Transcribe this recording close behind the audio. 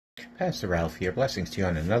Pastor Ralph here. Blessings to you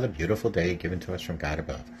on another beautiful day given to us from God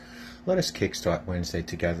above. Let us kickstart Wednesday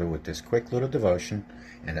together with this quick little devotion.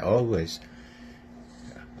 And always,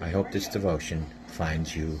 I hope this devotion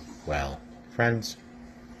finds you well. Friends,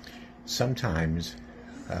 sometimes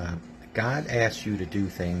God asks you to do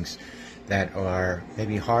things that are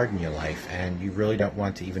maybe hard in your life and you really don't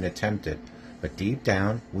want to even attempt it. But deep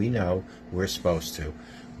down, we know we're supposed to.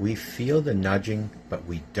 We feel the nudging, but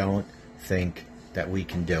we don't think that we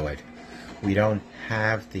can do it. We don't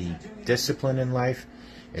have the discipline in life.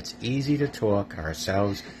 It's easy to talk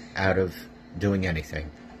ourselves out of doing anything.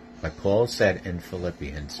 But Paul said in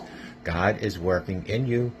Philippians, God is working in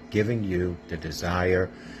you, giving you the desire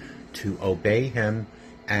to obey Him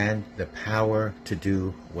and the power to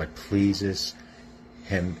do what pleases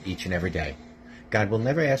Him each and every day. God will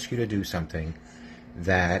never ask you to do something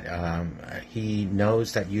that He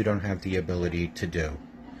knows that you don't have the ability to do.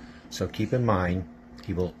 So keep in mind,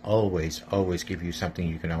 He will always, always give you something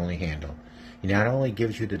you can only handle. He not only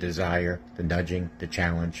gives you the desire, the nudging, the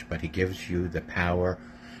challenge, but He gives you the power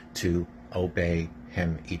to obey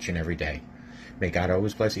Him each and every day. May God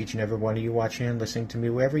always bless each and every one of you watching and listening to me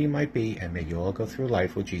wherever you might be, and may you all go through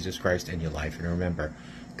life with Jesus Christ in your life. And remember,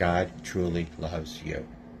 God truly loves you.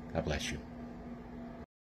 God bless you.